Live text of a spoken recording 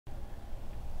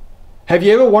Have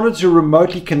you ever wanted to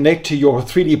remotely connect to your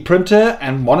 3D printer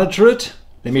and monitor it?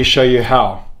 Let me show you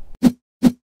how.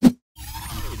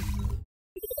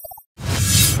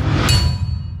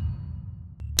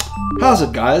 How's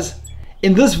it, guys?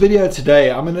 In this video today,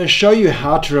 I'm going to show you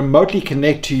how to remotely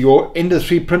connect to your Ender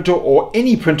 3 printer, or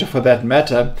any printer for that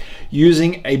matter,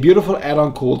 using a beautiful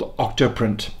add-on called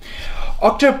OctoPrint.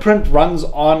 OctoPrint runs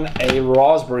on a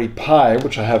Raspberry Pi,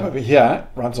 which I have over here,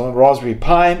 runs on a Raspberry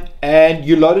Pi, and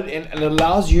you load it in and it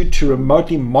allows you to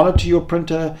remotely monitor your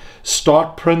printer,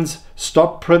 start prints,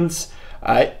 stop prints,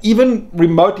 even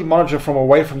remotely monitor from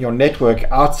away from your network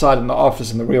outside in the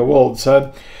office in the real world.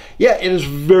 So yeah, it is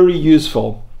very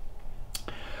useful.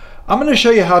 I'm going to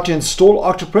show you how to install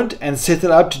OctoPrint and set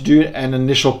it up to do an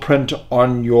initial print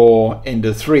on your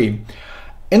Ender 3.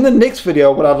 In the next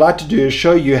video, what I'd like to do is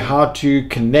show you how to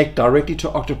connect directly to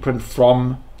OctoPrint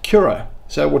from Cura,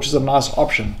 which is a nice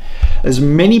option. There's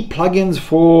many plugins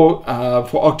for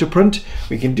OctoPrint.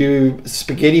 We can do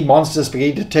Spaghetti Monster,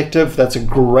 Spaghetti Detective. That's a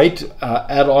great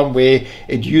add-on where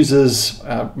it uses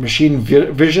machine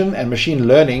vision and machine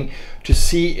learning to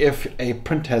see if a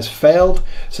print has failed.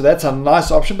 So that's a nice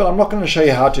option, but I'm not going to show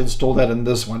you how to install that in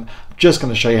this one. I'm just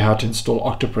going to show you how to install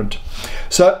OctoPrint.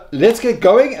 So let's get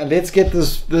going and let's get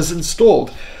this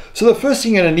installed. So the first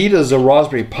thing you're going to need is a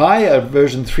Raspberry Pi. A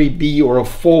version 3B or a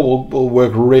 4 will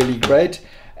work really great,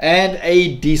 and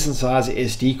a decent size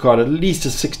SD card, at least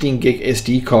a 16 gig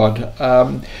SD card.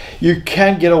 You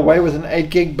can get away with an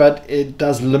 8 gig, but it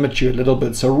does limit you a little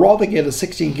bit. So rather get a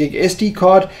 16 gig SD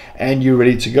card and you're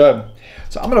ready to go.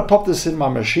 So I'm going to pop this in my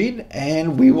machine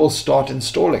and we will start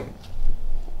installing.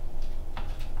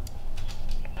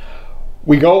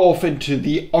 We go off into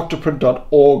the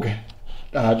octoprint.org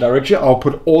directory. I'll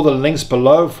put all the links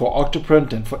below for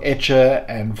OctoPrint and for Etcher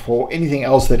and for anything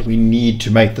else that we need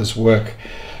to make this work.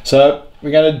 So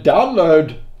we're going to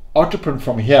download OctoPrint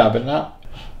from here, but now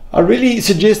I really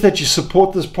suggest that you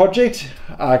support this project.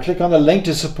 Click on the link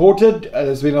to support it.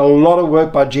 There's been a lot of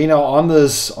work by Gina on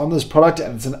this product,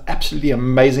 and it's an absolutely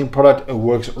amazing product. It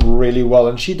works really well,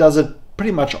 and she does it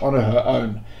pretty much on her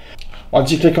own.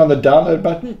 Once you click on the download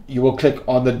button, you will click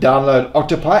on the download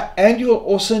OctoPi, and you will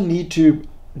also need to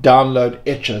download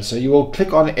Etcher. So you will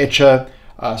click on Etcher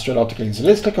straight after clicking. So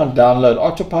let's click on download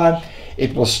OctoPi.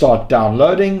 It will start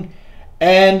downloading,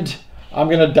 and I'm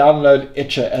going to download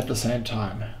Etcher at the same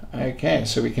time. Okay,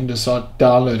 so we can just start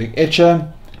downloading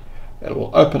Etcher. It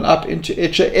will open up into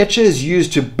Etcher. Etcher is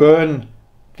used to burn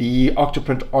the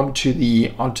OctoPrint onto the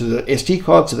SD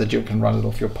card so that you can run it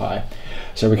off your Pi.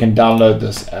 So we can download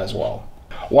this as well.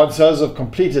 Once those have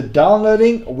completed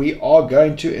downloading, we are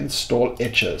going to install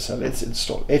Etcher. So let's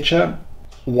install Etcher.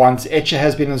 Once Etcher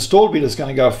has been installed, we're just going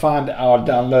to go find our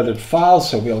downloaded file.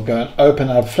 So we'll go and open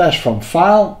up Flash from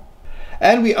File.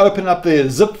 And we open up the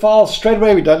zip file straight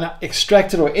away. We don't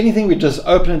extract it or anything. We just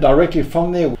open it directly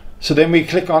from there. So then we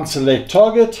click on Select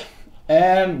Target,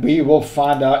 and we will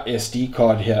find our SD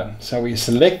card here. So we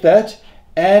select that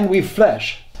and we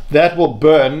flash. That will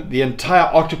burn the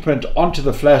entire OctoPrint onto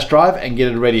the flash drive and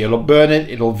get it ready. It'll burn it,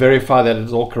 it'll verify that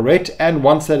it's all correct, and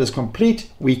once that is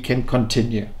complete, we can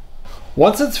continue.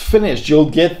 Once it's finished, you'll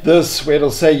get this where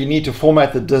it'll say you need to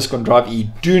format the disk on drive E.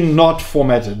 Do not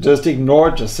format it, just ignore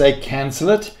it, just say cancel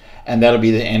it, and that'll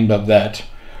be the end of that.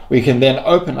 We can then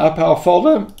open up our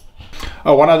folder.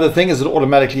 One other thing is it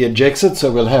automatically ejects it,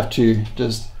 so we'll have to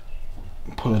just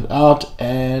pull it out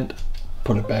and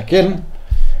put it back in.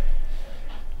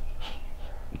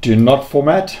 Do not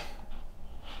format,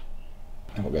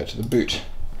 and we'll go to the boot.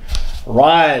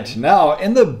 Right, now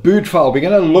in the boot file, we're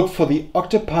going to look for the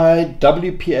OctoPi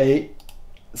WPA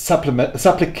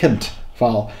supplicant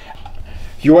file.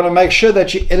 You want to make sure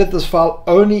that you edit this file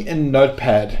only in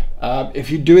Notepad.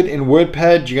 If you do it in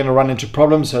WordPad, you're going to run into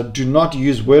problems, so do not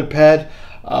use WordPad.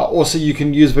 Also, you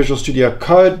can use Visual Studio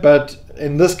Code, but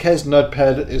in this case,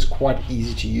 Notepad is quite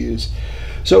easy to use.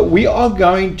 So we are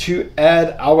going to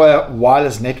add our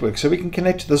wireless network, so we can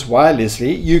connect to this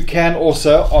wirelessly. You can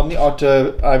also on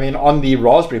the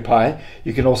Raspberry Pi,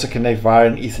 you can also connect via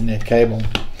an Ethernet cable.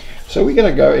 So we're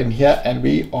going to go in here and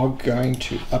we are going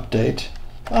to update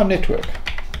our network.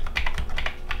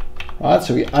 All right,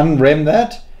 so we unrem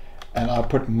that, and I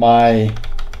put my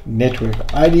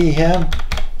network ID here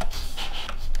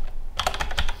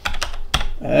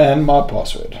and my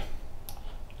password.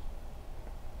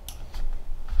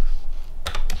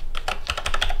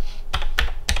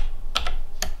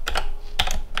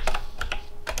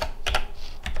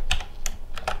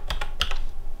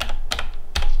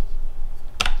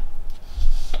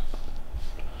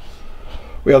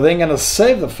 We are then going to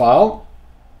save the file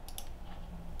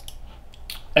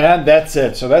And that's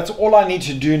it. So that's all I need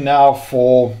to do now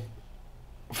for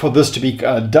this to be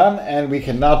done, and we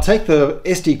can now take the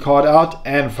SD card out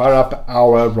and fire up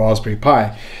our Raspberry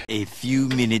Pi. A few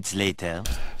minutes later.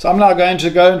 So I'm now going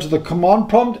to go into the command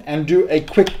prompt and do a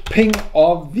quick ping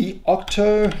of the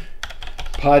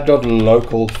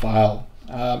OctoPi.local file.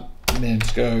 And then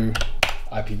let's go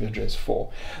IP address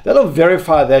 4. That'll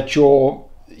verify that your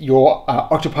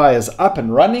OctoPi is up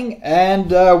and running,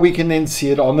 and we can then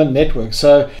see it on the network.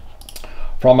 So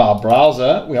from our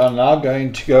browser, we are now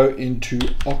going to go into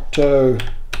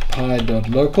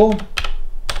OctoPi.local,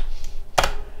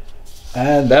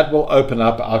 and that will open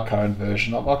up our current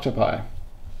version of OctoPi.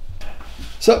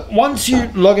 So once you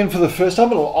log in for the first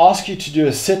time, it will ask you to do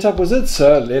a setup wizard.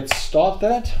 So let's start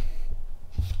that.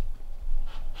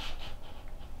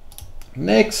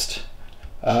 Next,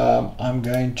 I'm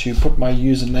going to put my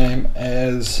username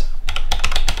as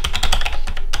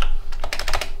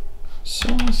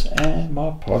source and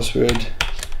my password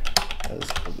as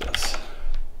this.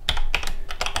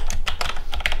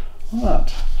 All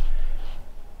right.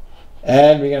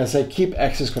 And we're going to say keep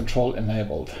access control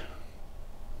enabled.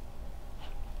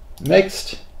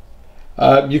 Next,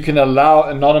 you can allow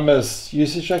anonymous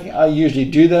usage tracking. I usually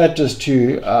do that just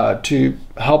to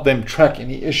help them track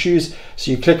any issues. So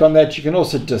you click on that. You can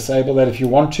also disable that if you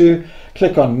want to.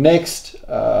 Click on next.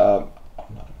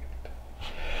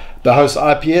 The host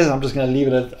IPS, I'm just going to leave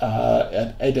it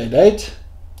at 888,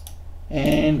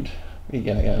 and we're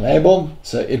going to get enable.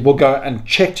 So it will go and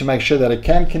check to make sure that it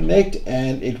can connect,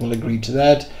 and it will agree to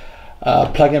that.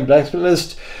 Plugin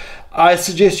blacklist. I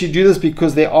suggest you do this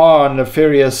because there are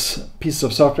nefarious pieces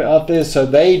of software out there, so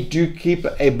they do keep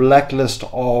a blacklist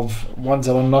of ones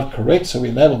that are not correct. So we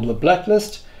enable the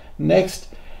blacklist. Next,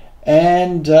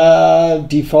 and your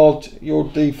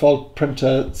default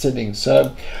printer settings.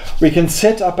 So we can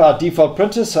set up our default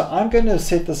printer. So I'm going to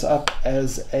set this up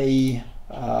as a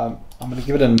I'm going to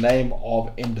give it a name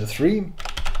of Ender 3,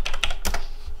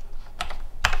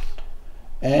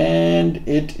 and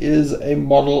it is a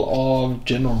model of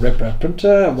general RepRap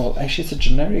printer. Well, actually it's a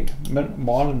generic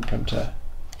Marlin printer.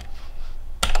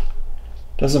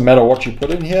 Doesn't matter what you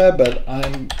put in here, but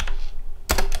I'm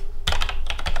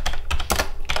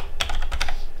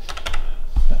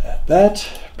that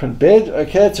print bed.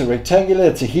 Okay, it's a rectangular,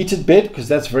 it's a heated bed because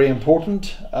that's very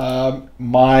important.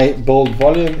 My build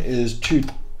volume is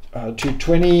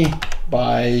 220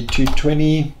 by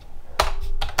 220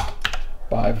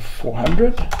 by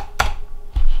 400,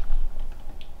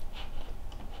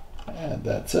 and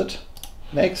that's it.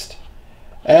 Next,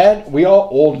 and we are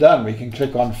all done. We can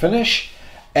click on finish,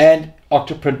 and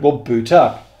OctoPrint will boot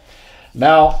up.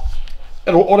 Now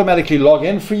it'll automatically log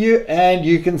in for you, and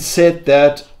you can set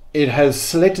that it has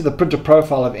selected the printer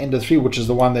profile of Ender 3, which is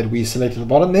the one that we selected at the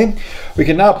bottom there. We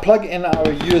can now plug in our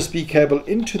USB cable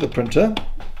into the printer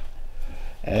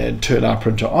and turn our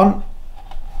printer on.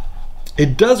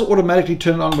 It does automatically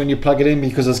turn on when you plug it in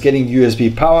because it's getting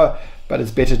USB power, but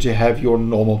it's better to have your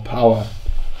normal power.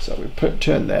 So we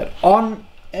turn that on,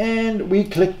 and we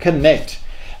click connect.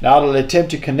 Now it'll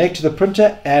attempt to connect to the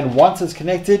printer, and once it's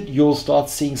connected, you'll start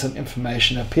seeing some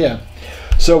information appear.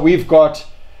 So we've got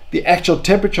the actual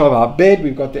temperature of our bed,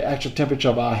 we've got the actual temperature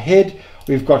of our head,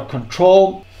 we've got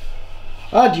control.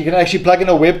 You can actually plug in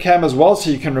a webcam as well, so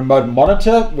you can remote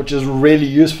monitor, which is really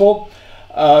useful.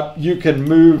 You can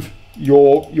move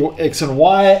your X and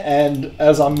Y, and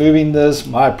as I'm moving this,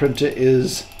 my printer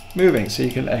is moving, so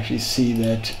you can actually see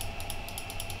that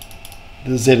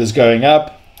the Z is going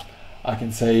up. I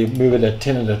can say move it at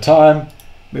 10 at a time,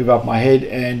 move up my head,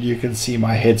 and you can see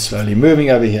my head slowly moving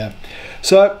over here.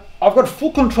 So I've got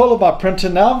full control of my printer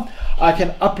now. I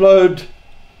can upload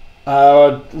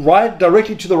right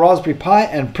directly to the Raspberry Pi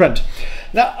and print.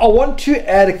 Now I want to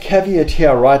add a caveat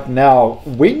here right now.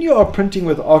 When you are printing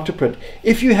with OctoPrint,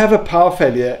 if you have a power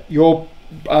failure, your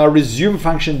resume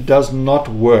function does not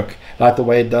work like the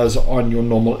way it does on your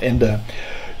normal Ender.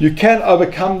 You can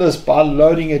overcome this by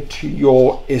loading it to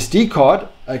your SD card.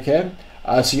 Okay,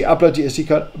 so you upload your SD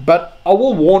card, but I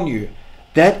will warn you,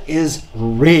 that is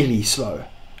really slow.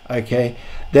 Okay,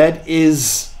 that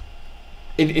is,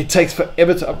 it takes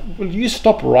forever to, will you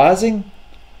stop rising?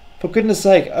 For goodness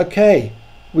sake. Okay,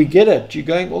 we get it, you're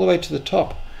going all the way to the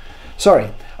top.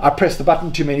 Sorry, I pressed the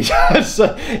button too many times,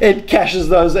 so it caches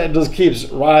those and just keeps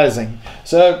rising.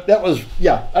 So that was,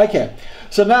 yeah, okay.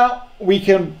 So now we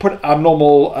can put our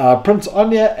normal prints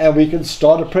on here, and we can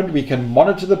start a print, we can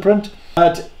monitor the print,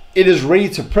 but it is ready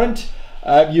to print.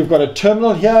 You've got a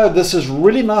terminal here. This is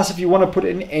really nice if you want to put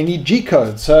in any G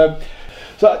code. So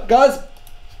guys,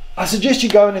 I suggest you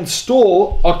go and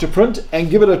install OctoPrint and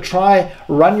give it a try.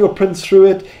 Run your prints through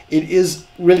it. It is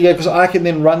really good because I can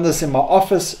then run this in my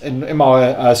office, in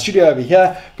my studio over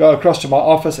here, go across to my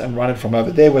office and run it from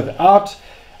over there without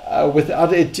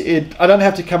it. I don't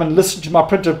have to come and listen to my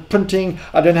printer printing.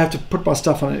 I don't have to put my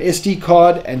stuff on an SD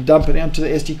card and dump it into the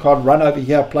SD card, run over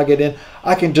here, plug it in.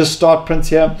 I can just start prints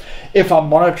here. If I'm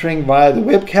monitoring via the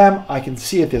webcam, I can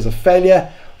see if there's a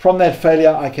failure. From that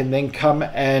failure, I can then come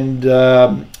and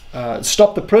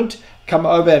stop the print, come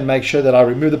over and make sure that I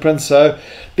remove the print. So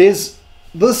this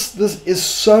is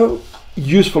so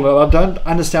useful, and I don't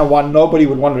understand why nobody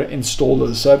would want to install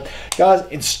this. So guys,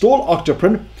 install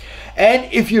OctoPrint.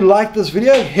 And if you like this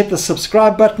video, hit the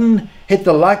subscribe button, hit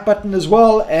the like button as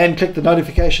well, and click the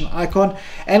notification icon.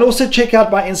 And also check out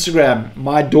my Instagram.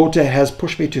 My daughter has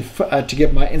pushed me to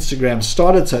get my Instagram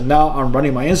started, so now I'm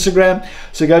running my Instagram.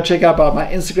 So go check out my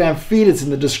Instagram feed. It's in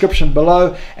the description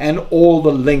below, and all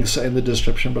the links are in the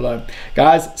description below.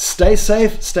 Guys, stay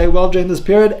safe, stay well during this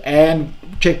period, and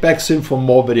check back soon for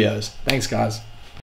more videos. Thanks, guys.